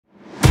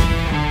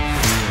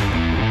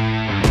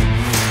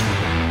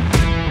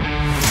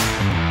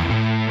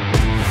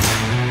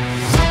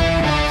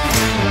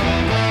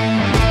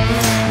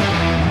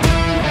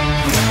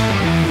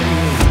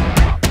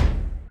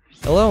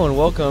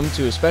welcome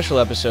to a special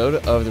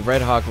episode of the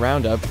Red Hawk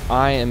Roundup.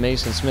 I am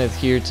Mason Smith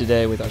here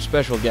today with our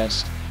special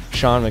guest,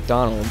 Sean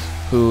Macdonald,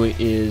 who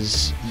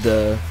is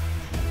the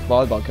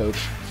volleyball coach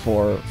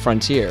for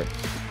Frontier.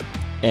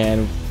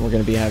 And we're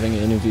going to be having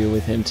an interview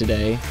with him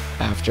today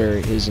after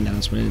his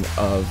announcement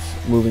of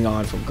moving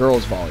on from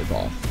girls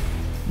volleyball.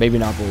 Maybe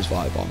not boys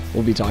volleyball.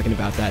 We'll be talking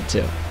about that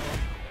too.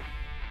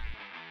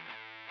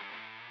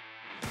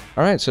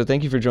 All right, so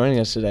thank you for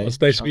joining us today. Well,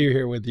 it's nice to be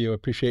here with you. I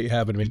appreciate you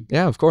having me.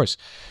 Yeah, of course.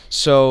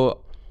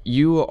 So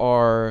you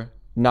are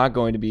not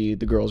going to be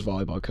the girls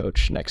volleyball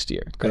coach next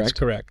year, correct? That's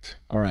correct.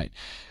 All right.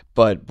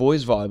 But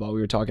boys volleyball, we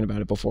were talking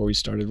about it before we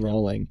started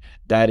rolling,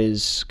 that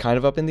is kind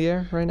of up in the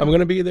air right now? I'm going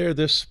to be there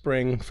this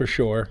spring for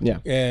sure. Yeah.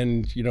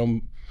 And,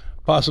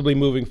 possibly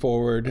moving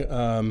forward,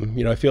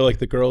 I feel like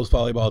the girls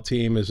volleyball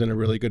team is in a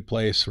really good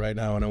place right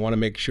now. And I want to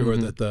make sure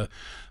that the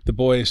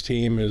boys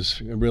team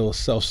is a real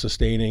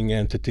self-sustaining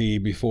entity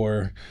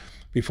before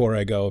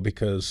I go,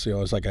 because,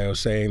 it's like I was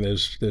saying,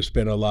 there's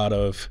been a lot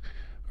of,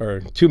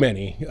 or too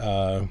many,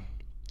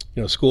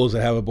 schools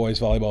that have a boys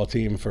volleyball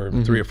team for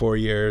 3 or 4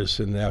 years,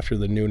 and after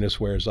the newness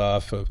wears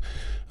off,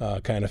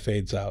 kind of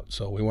fades out.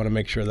 So we want to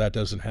make sure that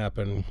doesn't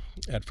happen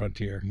at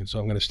Frontier. And so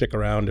I'm going to stick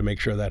around to make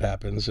sure that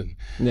happens, and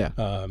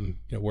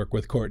work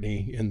with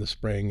Courtney in the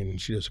spring,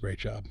 and she does a great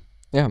job.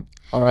 Yeah.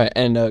 All right.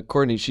 And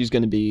Courtney, she's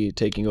going to be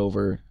taking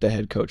over the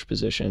head coach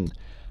position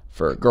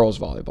for girls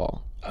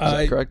volleyball. Is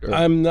that correct? Or?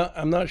 I'm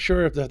not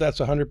sure if that's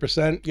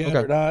 100% yet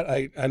or not.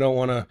 I don't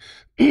want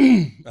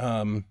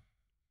to.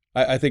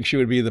 I think she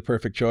would be the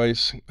perfect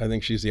choice. I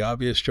think she's the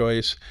obvious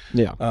choice.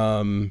 Yeah.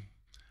 I'm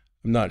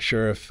not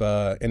sure if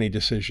any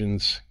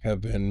decisions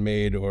have been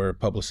made or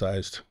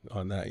publicized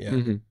on that yet.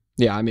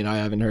 Yeah, I mean, I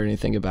haven't heard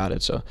anything about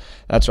it, so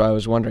that's why I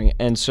was wondering.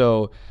 And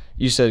so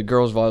you said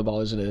girls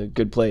volleyball is in a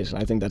good place,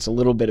 and I think that's a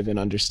little bit of an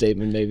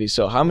understatement maybe.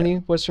 So how many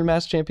Western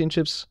Mass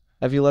championships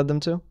have you led them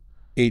to?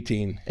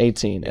 18.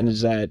 18. And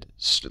is that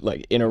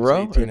like in a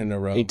row? 18 in a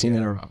row. 18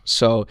 in a row.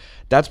 So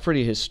that's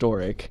pretty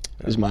historic,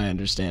 is my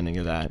understanding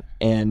of that.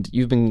 And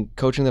you've been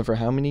coaching them for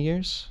how many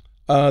years?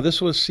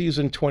 This was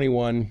season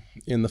 21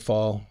 in the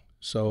fall.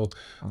 So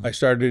I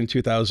started in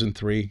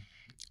 2003,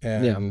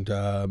 and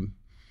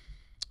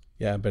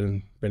I've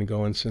been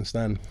going since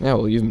then. Yeah,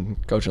 well, you've been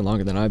coaching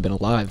longer than I've been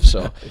alive,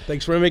 so.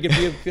 Thanks for making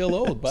me feel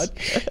old, bud.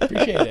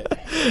 Appreciate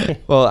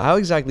it. Well, how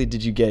exactly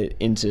did you get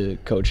into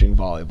coaching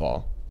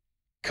volleyball?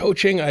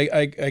 Coaching,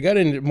 I got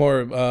into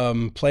more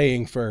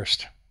playing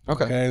first.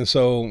 Okay. And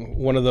so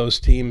one of those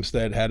teams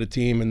that had a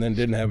team and then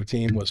didn't have a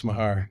team was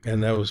Mahar,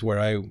 and that was where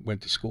I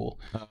went to school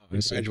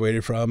and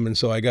graduated from. And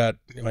so I got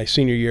my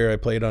senior year, I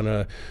played on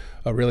a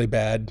really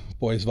bad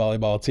boys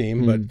volleyball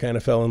team, but kind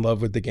of fell in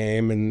love with the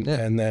game, and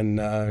then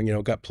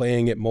got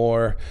playing it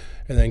more,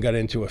 and then got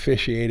into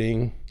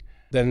officiating.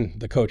 Then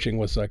the coaching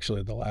was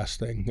actually the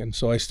last thing. And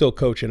so I still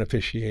coach and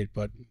officiate,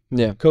 but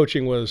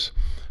coaching was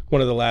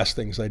one of the last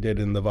things I did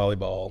in the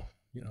volleyball,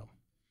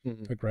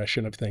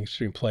 progression of things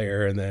between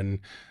player and then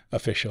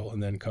official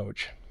and then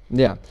coach.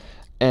 Yeah.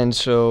 And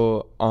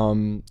so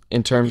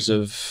in terms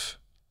of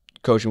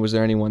coaching, was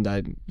there anyone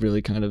that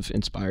really kind of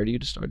inspired you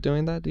to start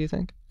doing that, do you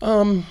think?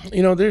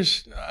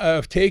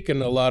 I've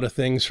taken a lot of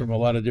things from a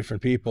lot of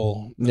different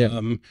people.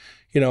 It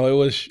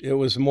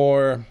was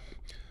more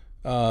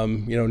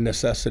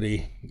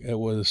necessity. It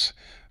was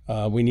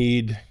we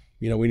need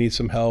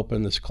some help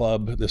in this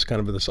club,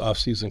 this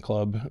off-season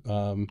club,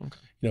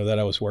 that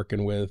I was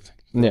working with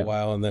for a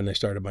while, and then I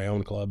started my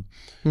own club.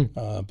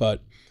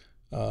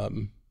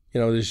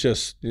 There's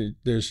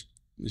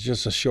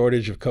just a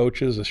shortage of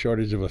coaches, a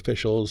shortage of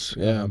officials,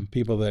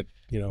 people that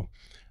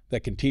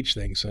that can teach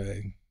things,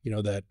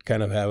 that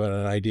kind of have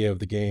an idea of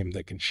the game,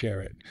 that can share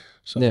it.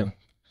 So there's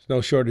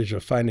no shortage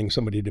of finding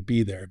somebody to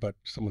be there, but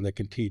someone that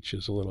can teach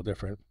is a little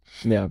different.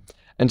 Yeah.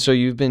 And so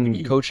you've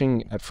been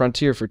coaching at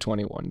Frontier for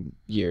 21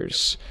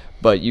 years,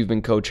 but you've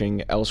been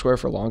coaching elsewhere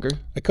for longer?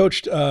 I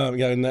coached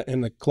in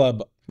the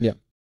club. Yeah.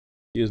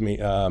 Excuse me.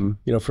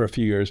 For a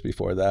few years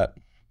before that.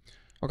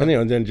 Okay.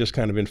 And then just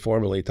kind of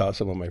informally taught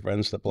some of my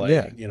friends to play.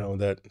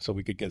 That so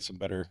we could get some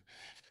better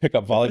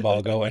pickup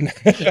volleyball going.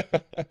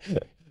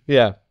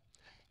 Yeah.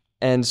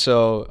 And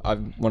so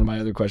one of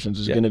my other questions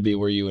is going to be,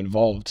 were you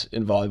involved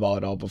in volleyball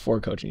at all before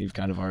coaching? You've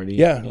kind of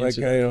already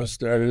answered. I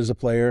started as a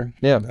player.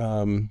 Yeah.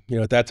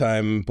 At that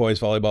time,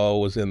 boys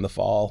volleyball was in the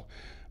fall.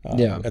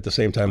 At the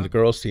same time the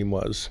girls team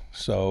was.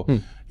 So,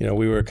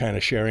 we were kind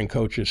of sharing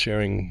coaches,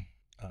 sharing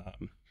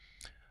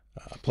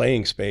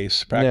playing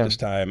space, practice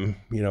time.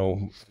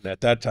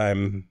 At that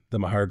time, the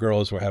Mahar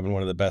girls were having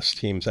one of the best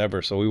teams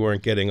ever. So we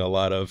weren't getting a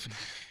lot of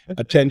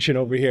attention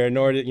over here,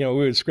 nor did, we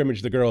would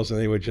scrimmage the girls and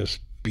they would just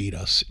beat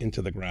us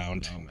into the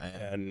ground. Oh,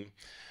 man.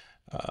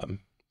 And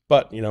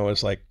but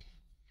it's like,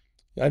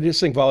 I just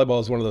think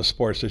volleyball is one of those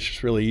sports that's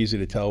just really easy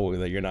to tell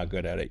that you're not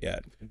good at it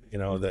yet.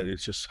 That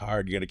it's just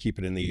hard. You got to keep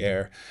it in the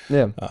air.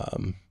 Yeah.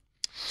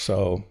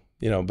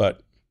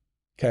 But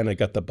kind of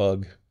got the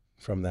bug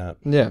from that.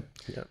 Yeah.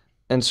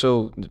 And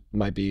so it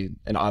might be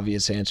an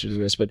obvious answer to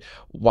this, but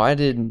why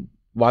did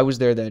why was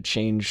there that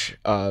change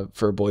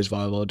for boys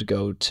volleyball to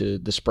go to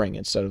the spring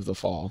instead of the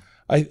fall?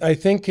 I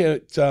think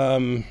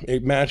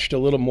it matched a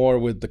little more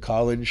with the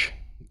college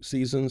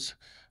seasons.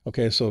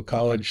 Okay, so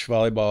college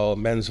volleyball,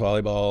 men's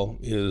volleyball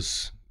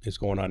is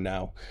going on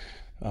now,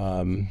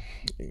 and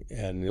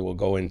it will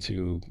go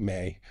into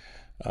May.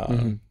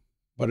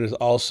 But it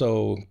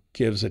also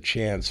gives a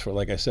chance for,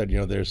 like I said,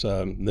 there's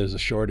a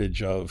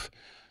shortage of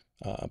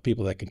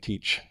people that can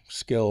teach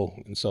skill,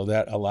 and so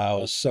that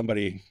allows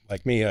somebody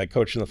like me. I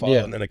coach in the fall,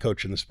 and then I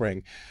coach in the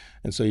spring,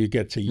 and so you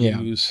get to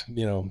use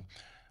you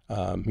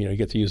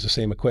get to use the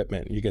same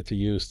equipment, you get to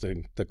use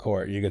the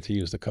court, you get to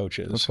use the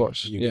coaches. Of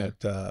course,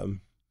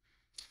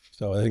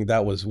 So I think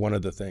that was one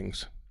of the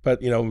things. But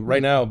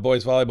right now,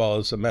 boys volleyball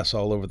is a mess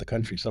all over the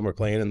country. Some are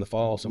playing in the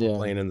fall, some are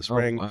playing in the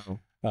spring. Oh,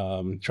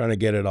 wow. Trying to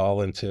get it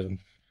all into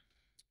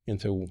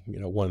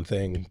one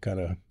thing, kind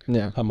of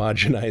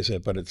homogenize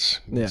it, but it's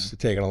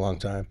taking a long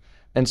time.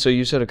 And so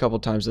you said a couple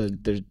of times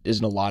that there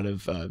isn't a lot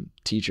of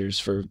teachers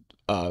for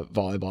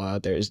volleyball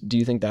out there. Do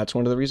you think that's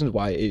one of the reasons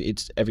why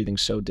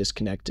everything's so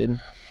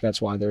disconnected?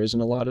 That's why there isn't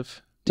a lot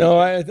of teachers? No,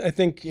 I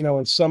think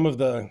in some of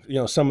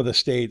the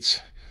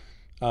states,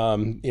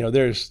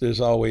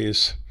 there's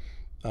always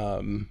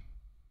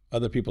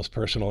other people's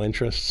personal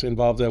interests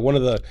involved. One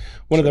of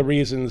the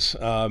reasons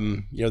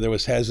there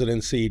was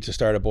hesitancy to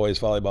start a boys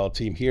volleyball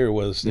team here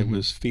was there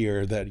was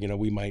fear that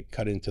we might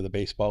cut into the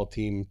baseball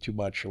team too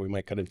much, or we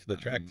might cut into the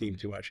track team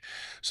too much.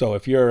 So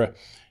if you're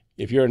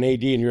an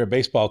AD and you're a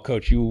baseball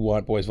coach, you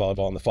want boys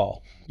volleyball in the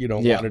fall. You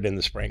don't want it in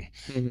the spring.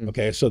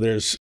 Okay, so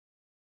there's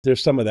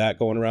some of that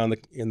going around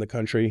in the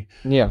country.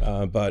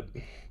 But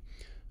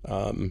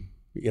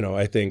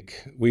I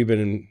think we've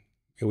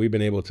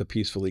been able to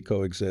peacefully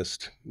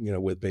coexist,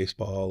 with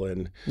baseball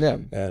and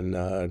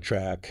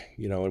track,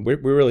 and we're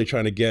really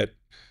trying to get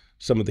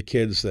some of the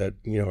kids that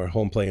are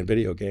home playing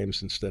video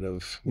games instead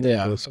of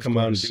let's come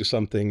out and do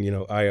something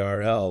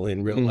IRL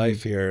in real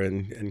life here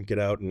and get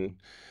out and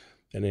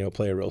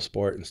play a real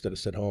sport instead of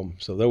sit home.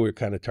 So though we're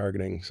kind of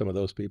targeting some of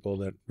those people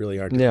that really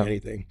aren't doing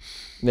anything.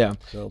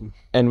 So,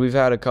 and we've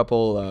had a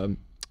couple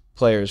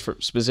players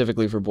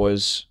specifically for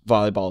boys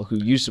volleyball who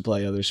used to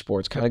play other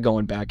sports, kind of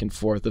going back and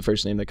forth. The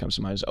first name that comes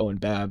to mind is Owen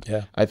Babb.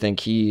 I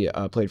think he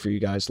played for you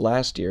guys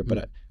last year,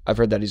 but I've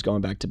heard that he's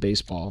going back to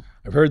baseball.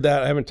 I've heard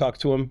that. I haven't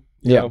talked to him.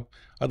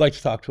 I'd like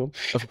to talk to him,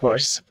 of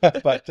course.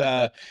 But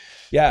I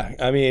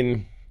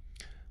mean,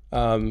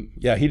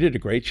 he did a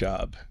great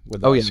job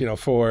with us.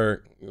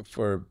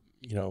 For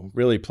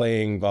really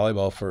playing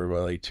volleyball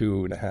for like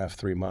 2.5,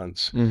 3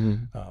 months.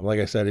 Like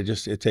I said,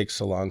 it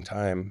takes a long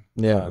time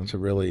to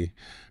really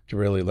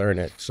learn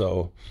it.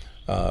 So,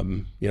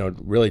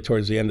 really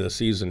towards the end of the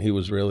season, he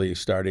was really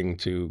starting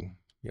to,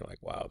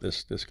 like, wow,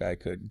 this guy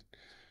could,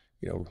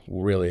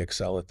 really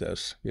excel at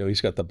this.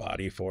 He's got the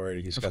body for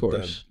it. He's got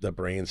the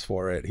brains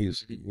for it.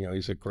 He's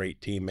a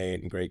great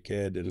teammate and great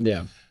kid.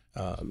 And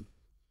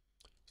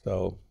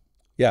so,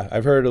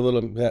 I've heard a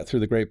little of that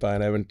through the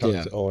grapevine. I haven't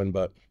talked to Owen,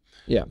 but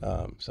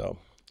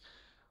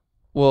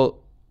well,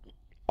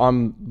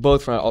 on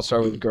both fronts, I'll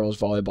start with girls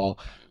volleyball,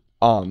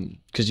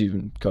 because you've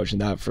been coaching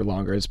that for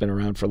longer. It's been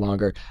around for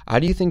longer. How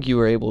do you think you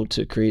were able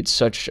to create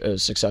such a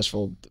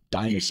successful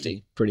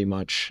dynasty, pretty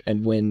much,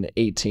 and win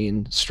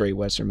 18 straight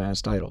Western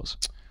Mass titles?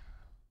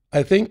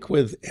 I think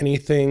with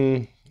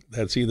anything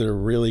that's either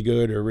really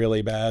good or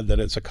really bad, that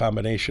it's a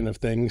combination of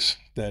things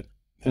that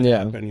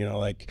happen.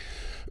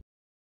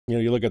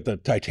 You look at the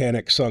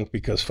Titanic sunk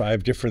because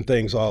 5 different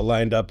things all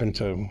lined up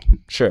into,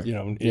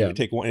 you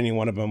take any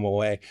one of them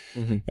away.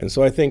 And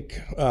so I think,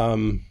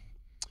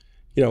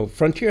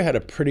 Frontier had a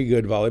pretty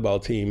good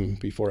volleyball team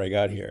before I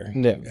got here.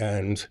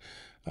 And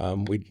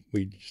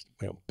we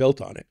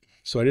built on it.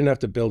 So I didn't have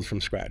to build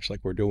from scratch like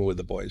we're doing with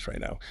the boys right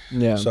now.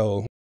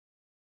 So,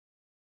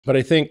 but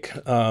I think,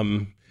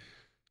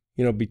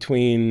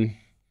 between,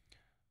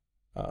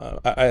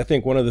 I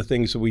think one of the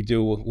things that we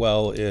do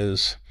well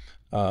is,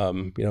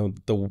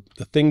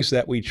 the things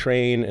that we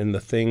train and the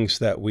things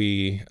that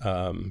we,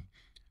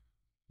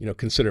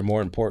 consider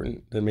more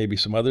important than maybe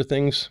some other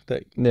things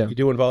that you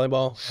do in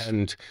volleyball.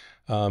 And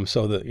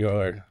so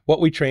that,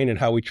 what we train and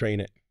how we train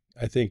it,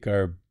 I think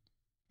are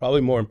probably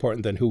more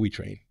important than who we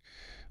train.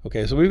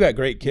 Okay, so we've got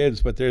great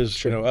kids, but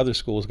there's, other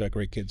schools got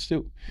great kids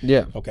too.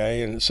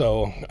 Okay, and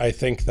so I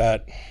think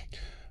that,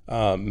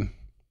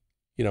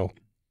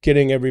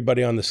 getting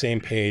everybody on the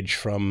same page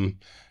from,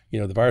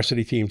 the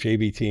varsity team,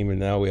 JV team, and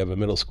now we have a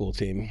middle school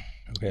team.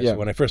 Okay, so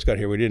when I first got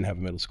here, we didn't have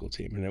a middle school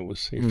team, and it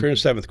was, if you're in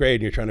 7th grade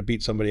and you're trying to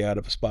beat somebody out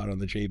of a spot on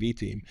the JV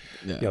team,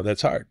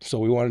 that's hard. So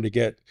we wanted to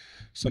get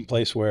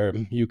someplace where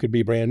you could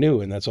be brand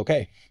new, and that's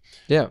okay.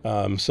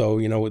 So,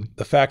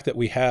 the fact that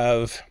we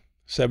have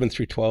 7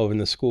 through 12 in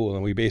the school,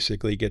 and we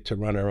basically get to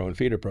run our own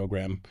feeder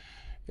program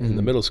in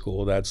the middle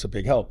school, that's a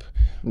big help.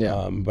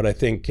 But I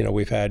think,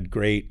 we've had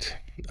great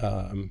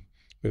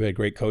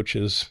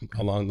coaches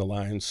along the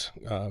lines,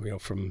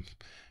 from,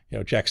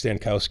 Jack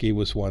Stankowski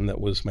was one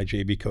that was my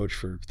JV coach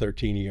for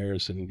 13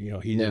 years. And,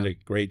 he did a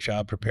great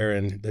job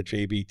preparing the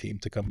JV team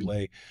to come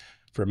play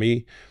for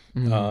me.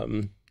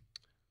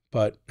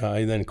 But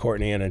and then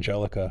Courtney and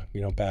Angelica,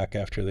 back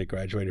after they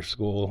graduated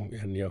school,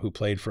 and who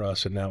played for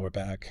us, and now we're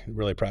back.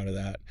 Really proud of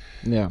that.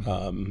 Yeah.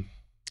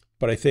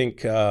 But I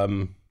think I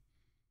think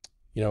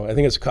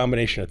it's a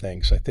combination of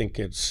things. I think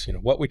it's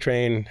what we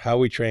train, how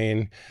we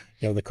train,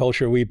 the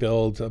culture we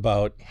build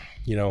about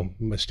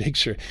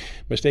mistakes are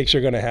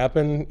going to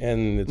happen,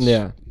 and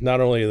it's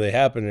not only do they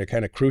happen, they're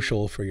kind of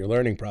crucial for your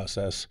learning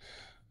process.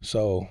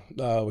 So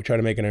we try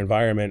to make an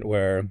environment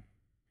where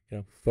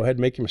go ahead and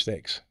make your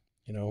mistakes.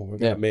 We're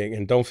gonna make,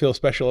 and don't feel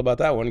special about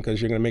that one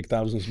because you're going to make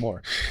thousands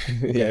more.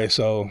 Okay,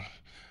 so,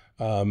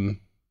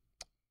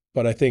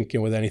 but I think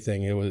with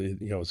anything,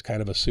 it's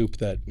kind of a soup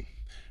that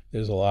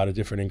there's a lot of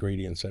different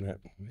ingredients in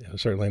it.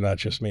 Certainly not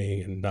just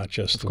me, and not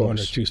just one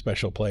or two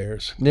special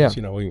players. Yeah,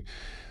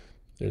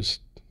 there's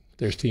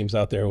teams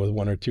out there with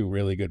one or two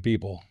really good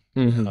people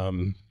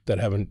that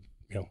haven't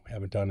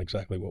done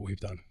exactly what we've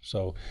done.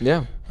 So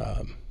yeah,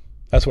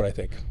 that's what I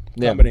think.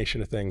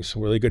 Combination of things: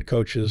 really good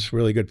coaches,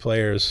 really good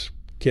players.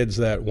 Kids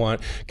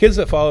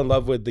that fall in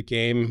love with the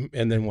game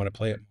and then want to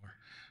play it more.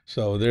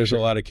 So there's a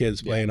lot of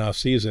kids playing off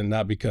season,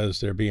 not because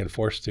they're being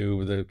forced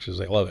to, because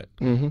they love it.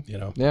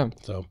 Yeah.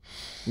 So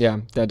yeah,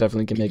 that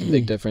definitely can make a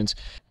big difference.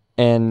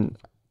 And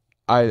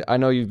I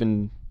know you've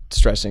been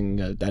stressing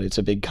that it's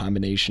a big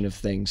combination of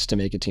things to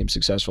make a team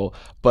successful.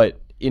 But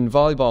in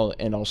volleyball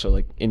and also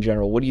like in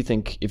general, what do you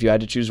think, if you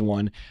had to choose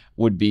one,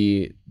 would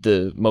be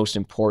the most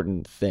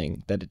important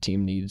thing that a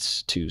team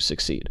needs to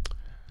succeed?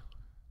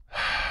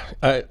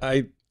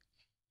 I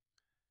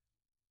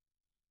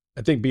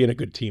think being a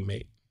good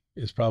teammate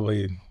is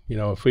probably,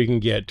 if we can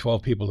get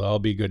 12 people to all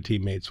be good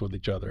teammates with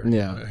each other,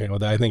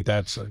 I think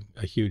that's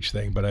a huge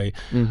thing. But I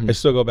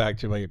still go back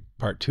to my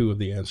part two of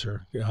the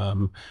answer.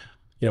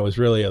 It's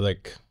really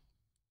like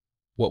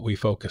what we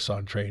focus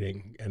on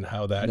training and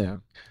how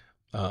that,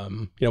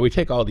 we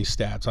take all these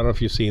stats. I don't know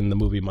if you've seen the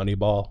movie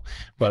Moneyball,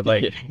 but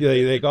like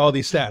they take all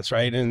these stats,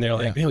 right? And they're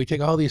like, we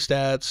take all these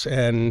stats,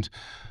 and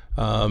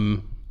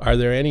are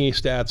there any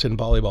stats in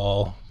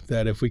volleyball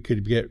that if we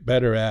could get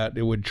better at,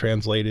 it would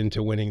translate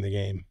into winning the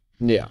game?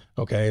 Yeah.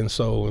 Okay. And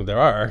so there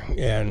are,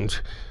 and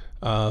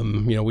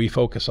we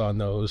focus on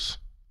those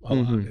a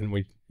lot.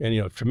 And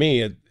for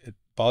me,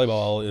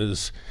 volleyball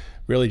is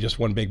really just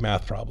one big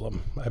math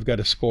problem. I've got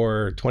to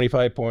score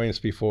 25 points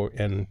before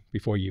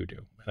you do.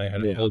 And I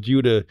had to hold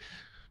you to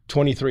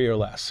 23 or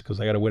less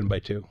because I got to win by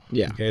 2.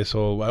 Yeah. Okay.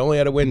 So I only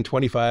had to win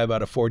 25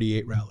 out of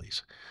 48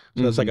 rallies.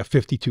 So that's like a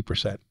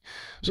 52%.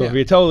 So if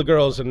you tell the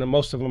girls, and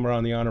most of them are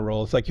on the honor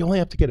roll, it's like you only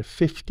have to get a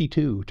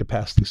 52 to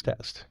pass this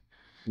test.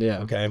 Yeah.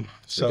 Okay.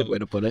 So a good way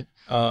to put it.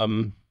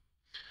 So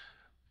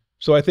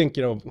I think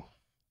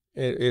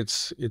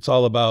it's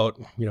all about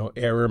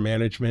error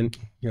management.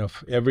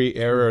 Every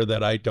error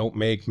that I don't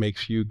make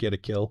makes you get a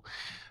kill.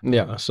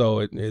 Yeah. So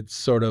it's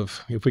sort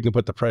of, if we can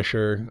put the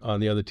pressure on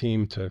the other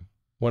team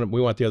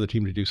we want the other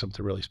team to do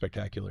something really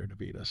spectacular to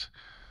beat us.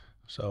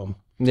 So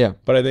yeah,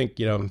 but I think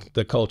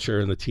the culture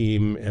and the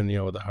team and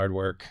the hard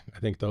work, I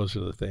think those are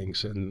the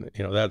things, and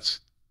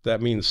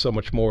that means so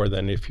much more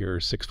than if you're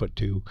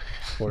 6'2"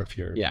 or if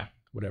you're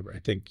whatever. I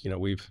think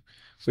we've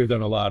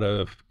done a lot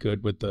of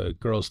good with the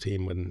girls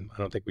team when I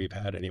don't think we've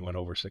had anyone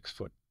over 6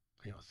 foot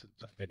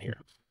since I've been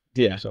here.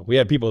 Yeah. So we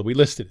had people we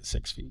listed at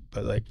 6 feet,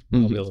 but like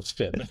I'll be able to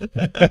fit.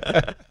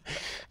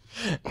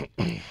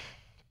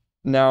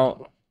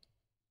 Now,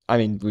 I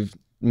mean, we've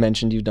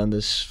mentioned you've done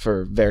this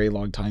for a very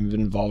long time. You've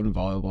been involved in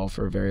volleyball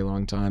for a very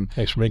long time.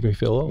 Thanks for making me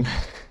feel old.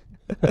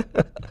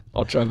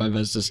 I'll try my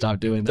best to stop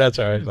doing that. That's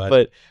all right, bud.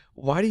 But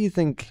why did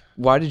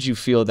you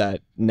feel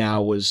that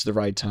now was the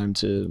right time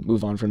to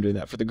move on from doing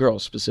that for the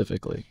girls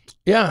specifically?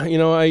 Yeah,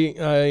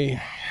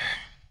 I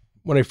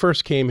when I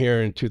first came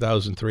here in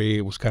 2003,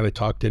 it was kind of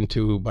talked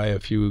into by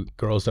a few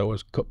girls that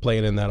was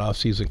playing in that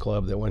off-season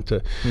club that went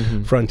to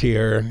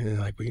Frontier, and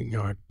like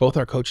both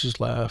our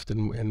coaches left,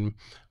 and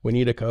we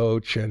need a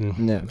coach,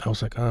 and I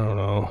was like, I don't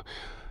know,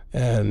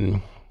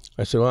 and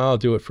I said, well, I'll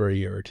do it for a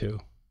year or two,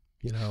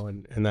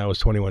 and that was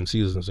 21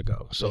 seasons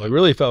ago. So I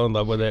really fell in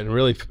love with it, and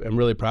I'm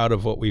really proud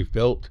of what we've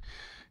built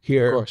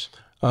here. Of course.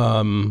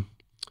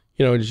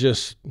 It's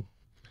just,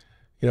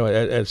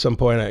 at some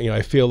point,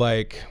 I feel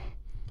like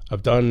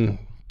I've done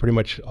pretty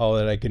much all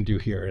that I can do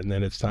here, and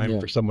then it's time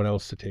for someone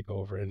else to take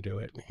over and do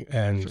it.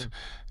 And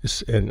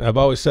and I've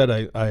always said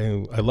I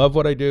love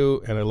what I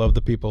do, and I love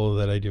the people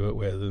that I do it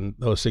with, and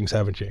those things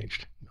haven't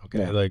changed.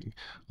 Okay, like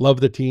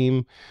love the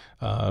team.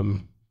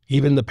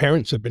 Even the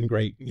parents have been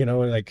great.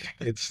 Like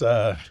it's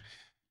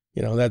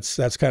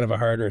that's kind of a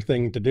harder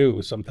thing to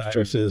do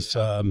sometimes. Is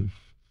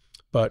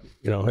but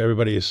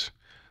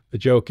the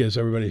joke is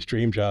everybody's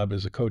dream job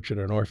is a coach at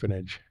an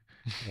orphanage.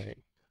 Right?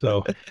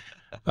 So.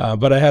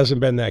 But it hasn't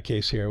been that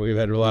case here. We've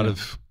had a lot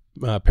of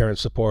parent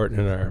support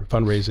in our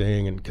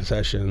fundraising and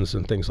concessions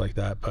and things like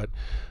that. But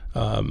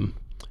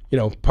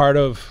part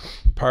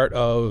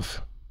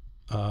of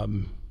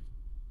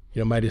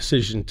my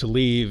decision to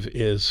leave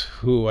is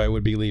who I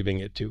would be leaving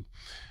it to.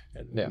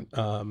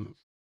 And,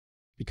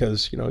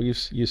 because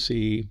you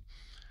see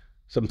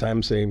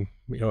sometimes a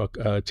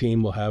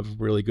team will have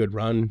really good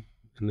run,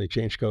 and they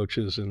change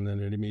coaches, and then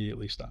it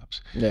immediately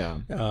stops. Yeah.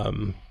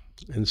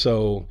 And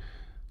so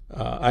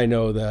I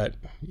know that,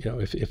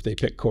 if they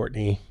pick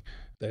Courtney,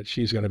 that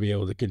she's going to be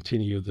able to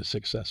continue the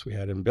success we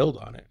had and build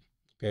on it.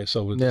 Okay,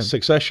 so the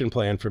succession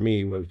plan for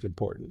me was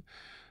important.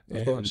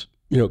 Of course.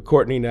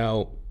 Courtney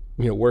now,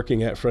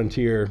 working at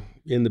Frontier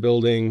in the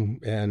building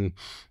and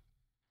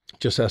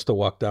just has to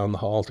walk down the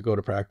hall to go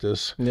to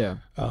practice. Yeah.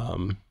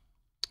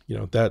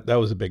 That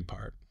was a big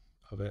part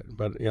of it.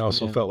 But it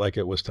also felt like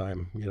it was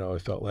time.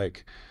 It felt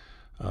like,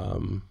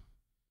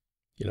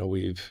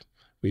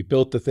 we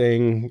built the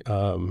thing.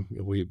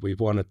 We've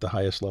won at the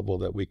highest level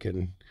that we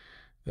can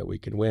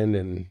win,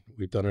 and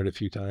we've done it a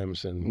few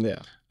times. And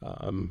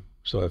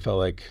so I felt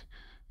like,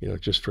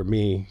 just for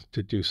me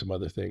to do some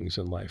other things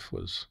in life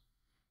was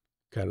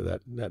kind of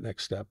that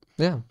next step.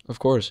 Yeah, of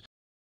course.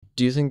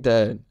 Do you think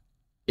that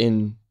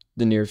in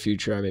the near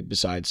future, I mean,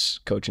 besides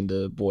coaching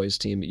the boys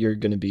team, you're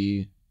going to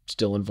be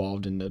still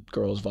involved in the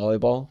girls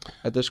volleyball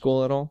at the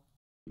school at all?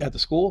 At the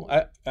school?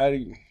 I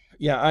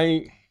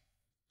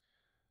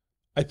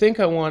think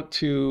I want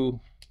to,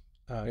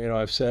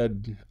 I've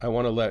said I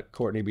want to let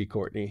Courtney be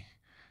Courtney.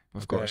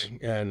 Of course.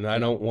 And I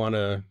don't want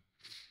to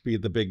be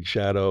the big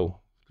shadow,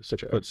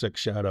 6'6"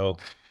 shadow,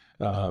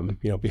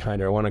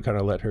 behind her. I want to kind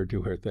of let her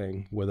do her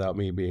thing without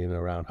me being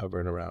around,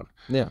 hovering around.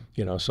 Yeah.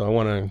 So I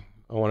want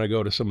to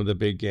go to some of the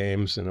big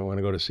games, and I want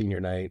to go to senior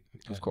night.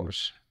 Of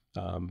course.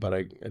 But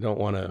I don't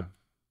want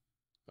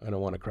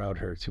to crowd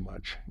her too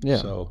much. Yeah.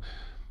 So,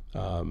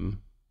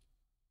 I'm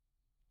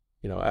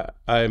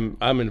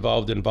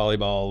involved in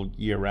volleyball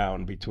year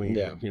round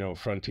between,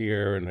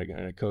 Frontier and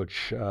I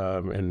coach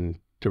and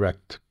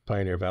direct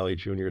Pioneer Valley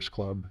Juniors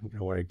Club,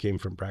 where I came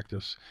from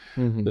practice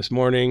this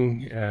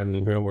morning,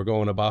 and we're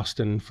going to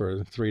Boston for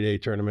a 3-day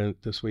tournament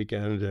this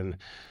weekend, and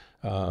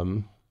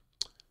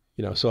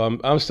so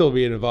I'm still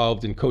being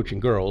involved in coaching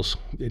girls.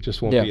 It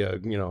just won't be a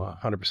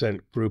 100%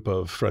 group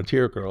of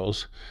Frontier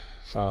girls.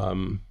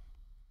 And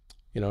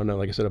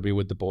like I said, I'll be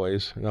with the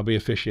boys, and I'll be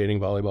officiating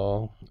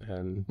volleyball,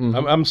 and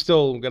I'm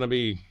still gonna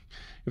be.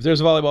 If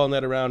there's a volleyball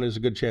net around, there's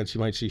a good chance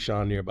you might see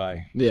Sean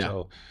nearby. Yeah.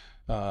 So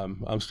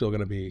I'm still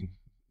gonna be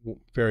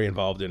very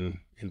involved in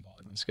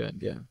volleyball. That's good.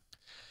 Yeah.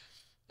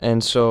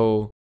 And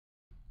so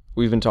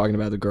we've been talking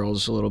about the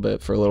girls a little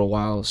bit for a little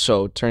while.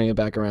 So turning it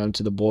back around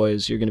to the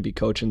boys, you're going to be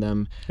coaching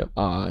them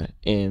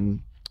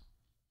in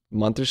a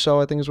month or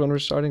so, I think is when we're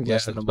starting.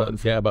 Less than a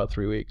month. About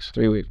 3 weeks.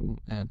 3 weeks.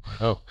 Man.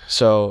 Oh.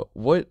 So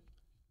what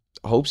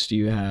hopes do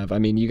you have? I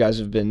mean, you guys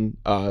have been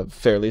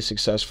fairly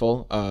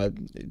successful.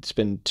 It's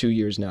been 2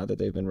 years now that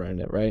they've been running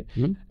it, right?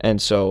 Mm-hmm.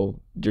 And so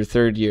your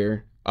third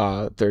year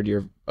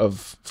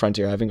of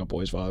Frontier having a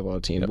boys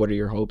volleyball team. What are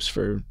your hopes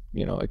for,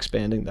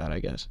 expanding that, I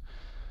guess?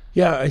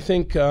 Yeah, I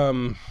think,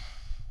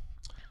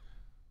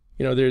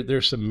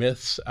 there's some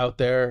myths out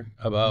there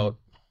about,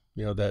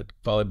 that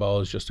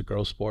volleyball is just a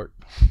girl sport.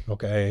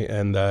 Okay.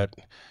 And that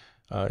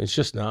it's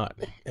just not.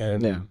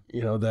 And,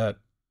 that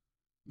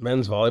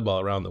men's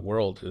volleyball around the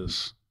world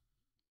is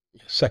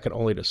second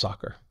only to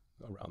soccer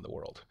around the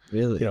world.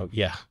 Really?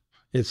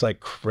 It's like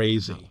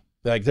crazy.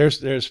 Like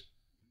there's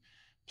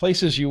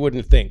places you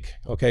wouldn't think.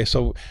 Okay,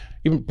 so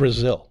even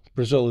Brazil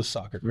is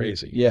soccer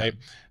crazy. Yeah, right?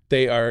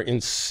 They are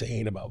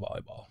insane about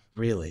volleyball.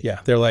 Really? Yeah,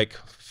 they're like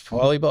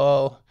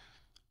volleyball.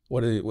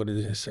 What did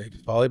they say?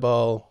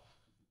 Volleyball.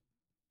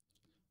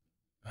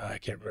 I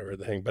can't remember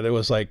the thing, but it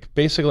was like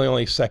basically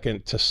only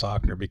second to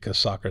soccer because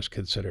soccer is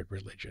considered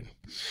religion.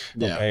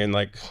 Yeah, okay? And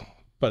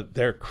but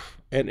they're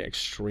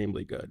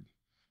extremely good.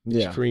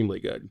 Yeah, extremely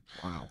good.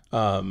 Wow.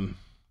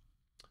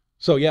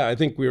 So yeah, I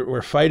think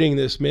we're fighting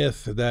this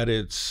myth that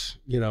it's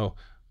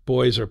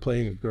boys are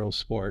playing a girls'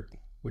 sport,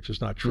 which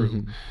is not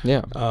true.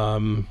 Yeah.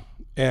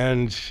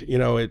 And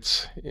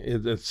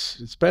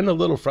it's been a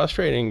little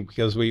frustrating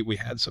because we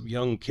had some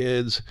young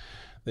kids,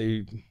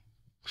 they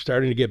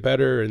starting to get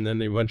better, and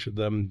then a bunch of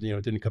them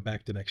didn't come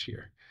back the next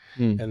year.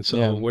 And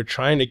so we're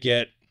trying to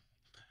get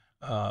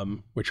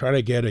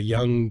a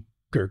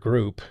younger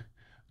group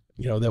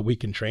that we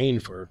can train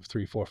for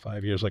 3, 4,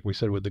 5 years. Like we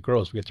said with the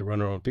girls, we get to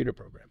run our own feeder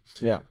program.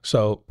 Yeah.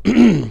 So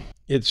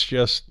it's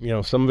just,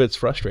 some of it's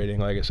frustrating.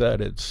 Like I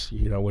said, it's,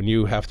 when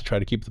you have to try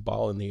to keep the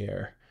ball in the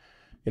air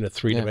in a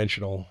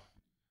 3-dimensional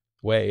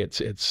way,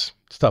 it's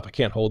tough. I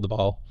can't hold the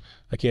ball.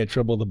 I can't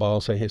dribble the ball,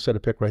 say, hey, set a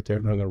pick right there,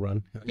 and I'm going to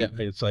run. Yeah.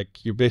 It's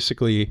like you're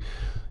basically,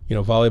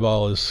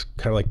 volleyball is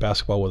kind of like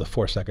basketball with a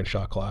 4-second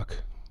shot clock.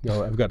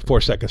 I've got 4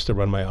 seconds to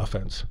run my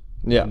offense.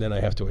 Yeah. And then I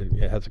have to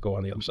go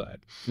on the other side.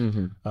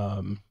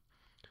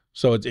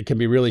 So it can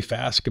be really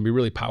fast. It can be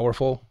really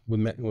powerful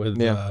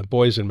with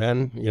boys and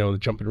men,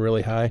 jumping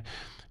really high.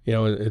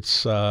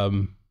 It's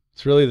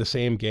really the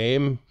same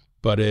game,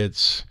 but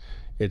it's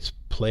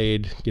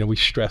played, we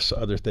stress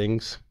other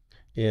things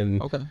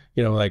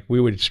like we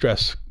would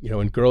stress,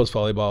 in girls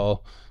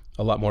volleyball,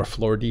 a lot more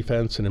floor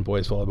defense, and in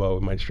boys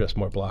volleyball, we might stress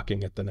more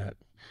blocking at the net,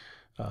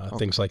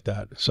 things like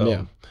that.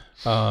 So,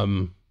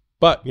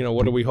 but,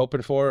 what are we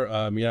hoping for?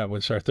 It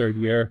was our third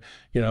year.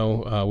 We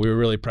were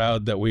really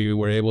proud that we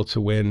were able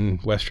to win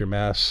Western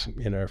Mass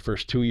in our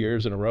first 2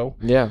 years in a row.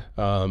 Yeah.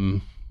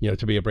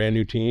 to be a brand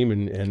new team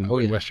in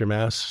Western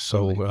Mass.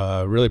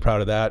 So really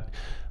proud of that.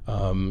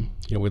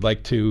 We'd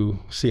like to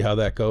see how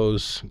that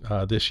goes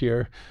this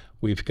year.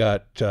 We've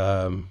got,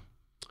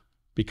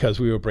 because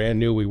we were brand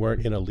new, we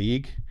weren't in a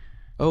league.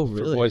 Oh,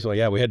 really? Boys, well,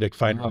 yeah, we had to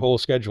find our whole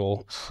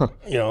schedule,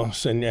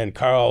 and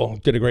Carl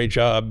did a great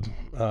job.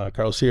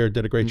 Carl Sear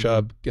did a great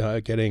job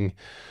getting,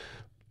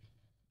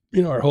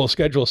 our whole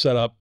schedule set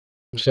up.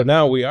 So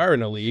now we are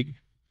in a league,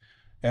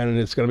 and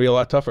it's going to be a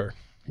lot tougher.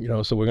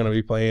 So we're going to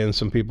be playing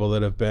some people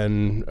that have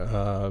been,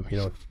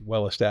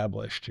 well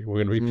established.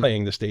 We're going to be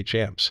playing the state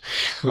champs.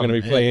 We're going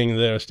to be playing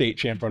the state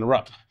champ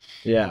runner-up.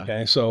 Yeah.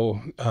 Okay. So,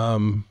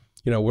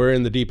 we're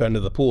in the deep end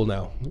of the pool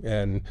now,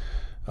 and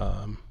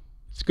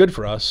it's good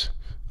for us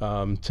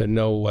to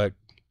know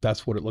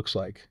that's what it looks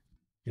like.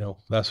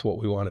 That's what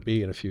we want to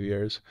be in a few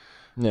years.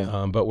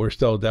 Yeah. But we're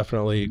still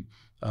definitely,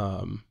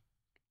 trying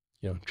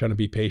to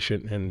be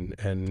patient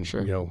and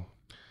Sure.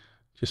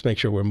 just make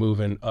sure we're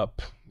moving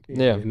up.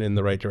 In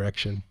the right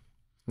direction.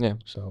 Yeah.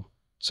 So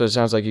it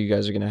sounds like you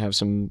guys are going to have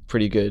some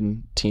pretty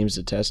good teams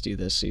to test you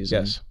this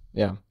season. Yes.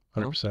 Yeah.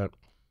 100%.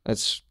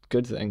 That's a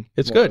good thing.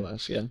 It's good.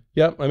 Yeah.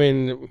 Yeah. I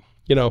mean,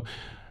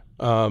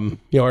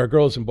 our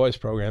girls and boys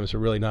programs are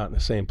really not in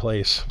the same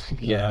place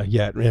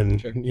yet.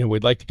 And, Sure.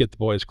 We'd like to get the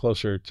boys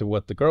closer to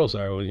what the girls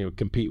are,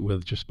 compete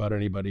with just about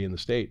anybody in the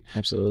state.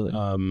 Absolutely.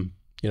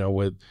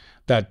 With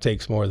that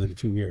takes more than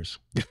 2 years.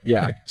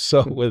 Yeah.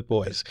 So with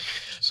boys.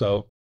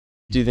 So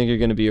do you think you're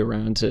going to be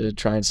around to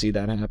try and see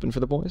that happen for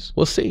the boys?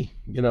 we'll see.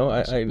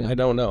 I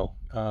don't know.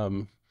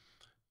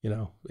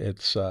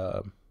 It's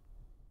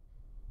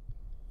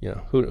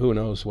who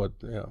knows what.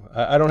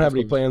 I don't have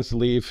any plans to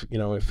leave.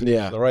 If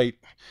the right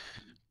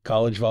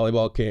college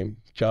volleyball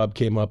job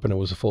came up and it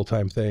was a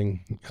full-time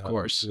thing, of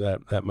course,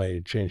 that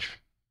might change.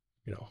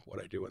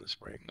 What I do in the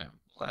spring. Yeah,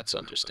 well, that's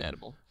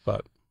understandable.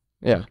 But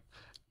yeah,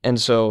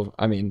 and so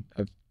I mean,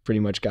 I've pretty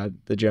much got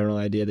the general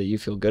idea that you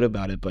feel good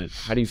about it, but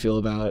how do you feel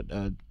about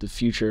the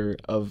future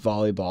of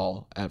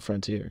volleyball at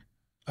Frontier?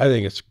 I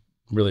think it's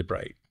really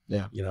bright.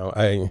 Yeah.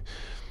 I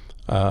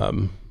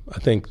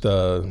think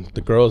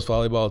the girls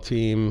volleyball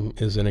team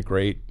is in a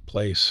great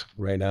place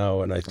right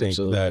now, and I think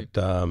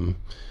that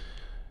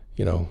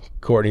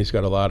Courtney's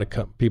got a lot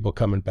of people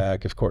coming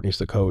back. If Courtney's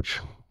the coach,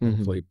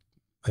 hopefully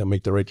they'll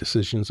make the right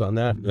decisions on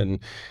that. And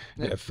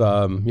if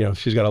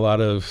she's got a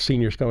lot of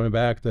seniors coming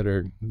back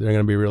they're going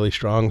to be really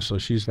strong, so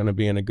she's going to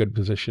be in a good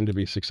position to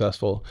be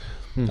successful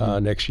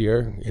next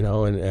year.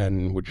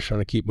 And we're just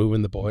trying to keep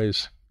moving the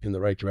boys in the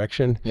right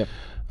direction. Yep.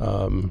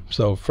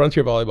 So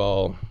Frontier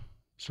volleyball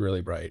is really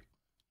bright.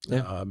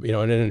 Yeah. And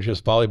then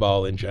just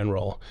volleyball in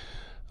general,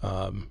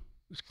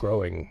 it's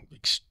growing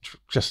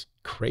just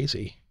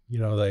crazy.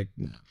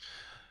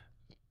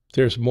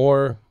 There's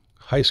more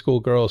high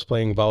school girls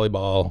playing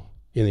volleyball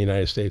in the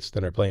United States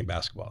than are playing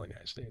basketball in the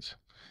United States.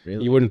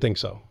 Really? You wouldn't think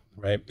so,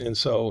 right? And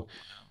so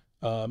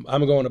I'm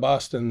going to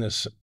Boston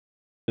this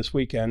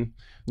weekend.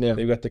 Yeah.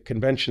 They've got the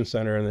convention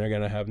center, and they're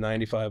going to have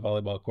 95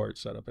 volleyball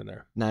courts set up in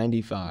there.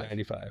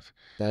 95.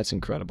 That's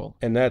incredible.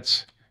 And they're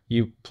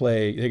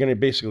going to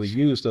basically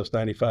use those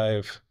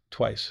 95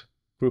 twice.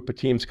 Group of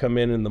teams come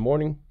in the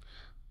morning,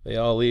 they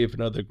all leave,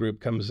 another group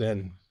comes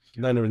in,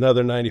 and then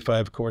another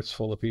 95 courts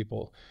full of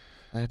people.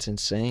 That's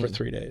insane. For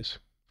 3 days.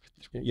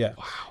 Yeah.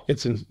 Wow.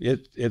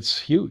 It's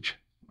huge.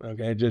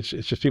 Okay. It's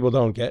just people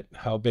don't get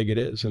how big it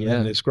is. And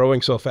then it's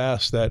growing so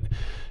fast that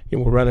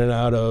we're running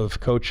out of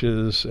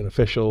coaches and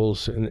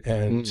officials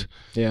and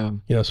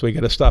so we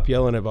got to stop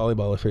yelling at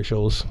volleyball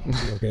officials.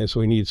 Okay. So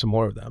we need some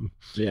more of them.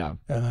 Yeah.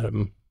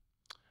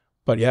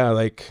 But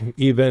yeah,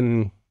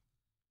 even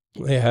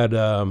they had,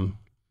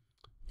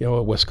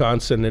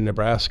 Wisconsin and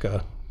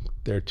Nebraska,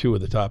 they're two of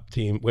the top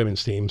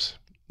women's teams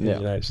in the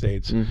United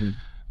States.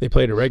 They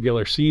played a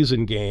regular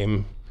season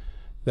game.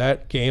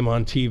 That game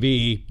on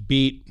TV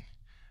beat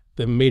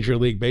the Major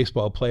League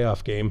Baseball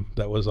playoff game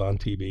that was on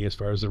TV as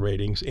far as the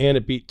ratings, and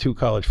it beat 2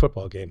 college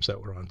football games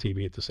that were on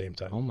TV at the same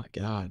time. Oh my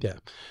God. Yeah.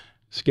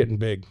 It's getting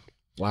big.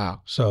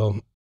 Wow.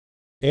 So,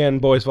 and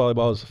boys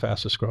volleyball is the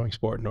fastest growing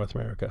sport in North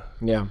America.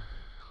 Yeah.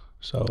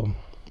 So, and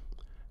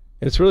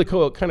it's really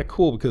kind of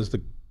cool because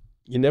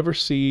you never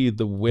see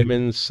the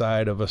women's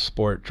side of a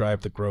sport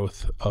drive the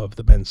growth of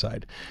the men's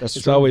side.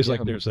 It's always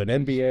like there's an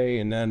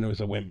NBA and then there's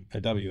a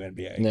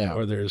WNBA,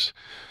 or there's,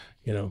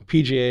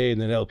 PGA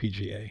and then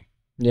LPGA.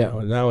 Yeah.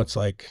 And now it's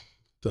like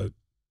the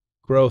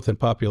growth and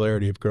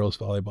popularity of girls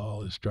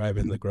volleyball is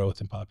driving the growth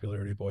and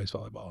popularity of boys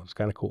volleyball. It's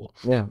kind of cool.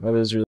 Yeah, that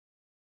is really.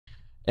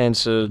 And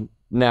so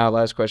now,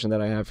 last question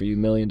that I have for you, $1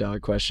 million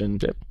question: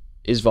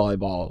 is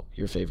volleyball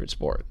your favorite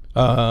sport?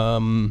 Yeah,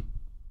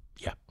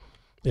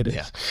 it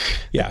is.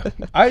 Yeah,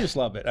 I just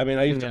love it. I mean,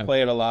 I used to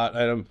play it a lot.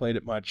 I haven't played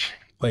it much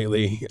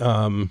lately.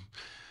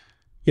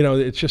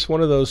 It's just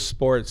one of those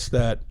sports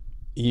that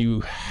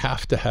you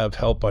have to have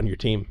help on your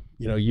team.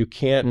 You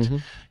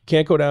can't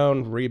go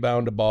down,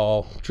 rebound a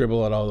ball,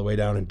 dribble it all the way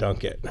down and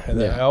dunk it.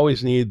 And I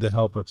always need the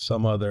help of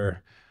some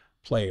other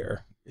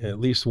player, at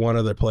least one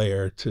other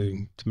player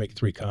to make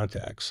 3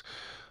 contacts.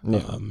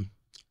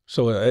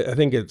 So I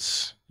think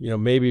it's,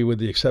 maybe with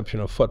the exception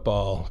of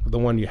football, the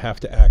one you have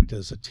to act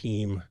as a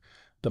team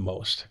the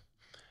most.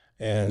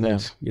 And,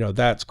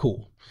 that's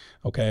cool.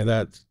 Okay.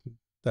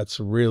 That's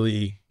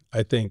really,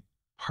 I think,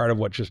 part of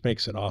what just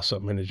makes it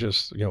awesome. And it's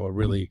just, a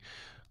really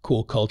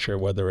cool culture,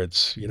 whether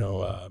it's,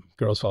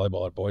 girls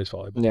volleyball or boys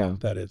volleyball. Yeah.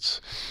 That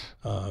it's,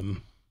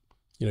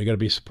 you got to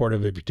be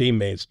supportive of your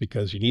teammates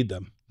because you need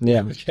them.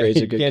 Yeah.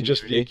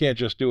 You can't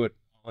just do it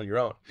on your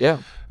own. Yeah.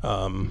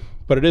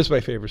 But it is my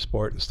favorite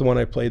sport. It's the one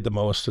I played the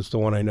most. It's the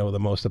one I know the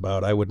most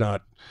about. I would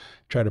not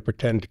try to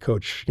pretend to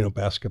coach,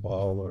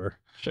 basketball or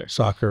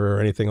soccer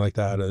or anything like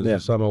that.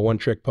 So I'm a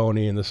one-trick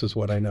pony, and this is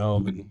what I know,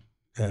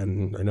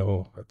 and I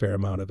know a fair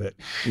amount of it.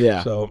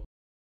 Yeah. So,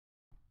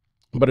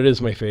 but it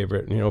is my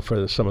favorite,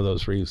 for some of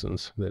those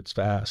reasons. It's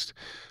fast.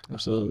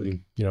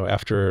 Absolutely.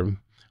 After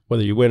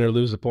whether you win or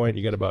lose a point,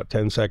 you got about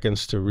 10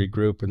 seconds to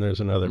regroup, and there's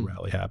another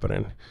rally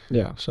happening.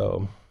 Yeah.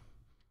 So,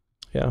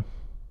 yeah.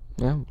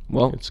 Yeah.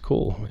 Well, it's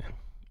cool, man.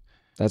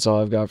 That's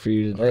all I've got for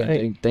you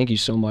today. Right. Thank you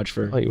so much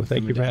for.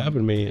 Thank you for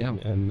having me,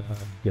 and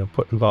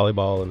putting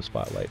volleyball in the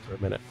spotlight for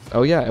a minute.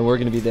 Oh yeah, and we're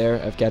going to be there.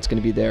 FCAT's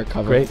going to be there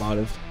covering a lot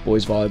of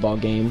boys volleyball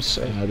games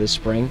this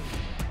spring.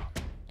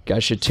 You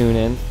guys should tune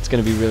in. It's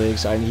going to be really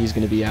exciting. He's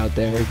going to be out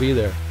there. We'll be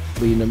there,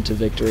 leading them to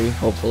victory,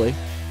 hopefully.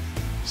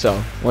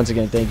 So once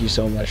again, thank you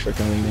so much for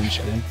coming in,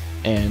 Sean.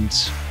 And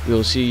we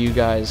will see you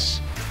guys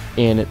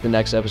in the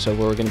next episode,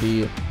 where we're going to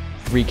be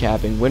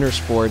recapping winter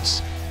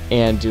sports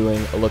and doing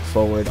a look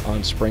forward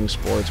on spring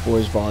sports,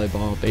 boys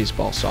volleyball,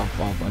 baseball,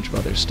 softball, a bunch of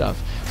other stuff.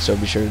 So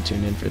be sure to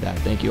tune in for that.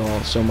 Thank you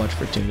all so much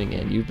for tuning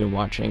in. You've been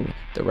watching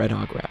the Red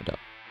Hawk Roundup.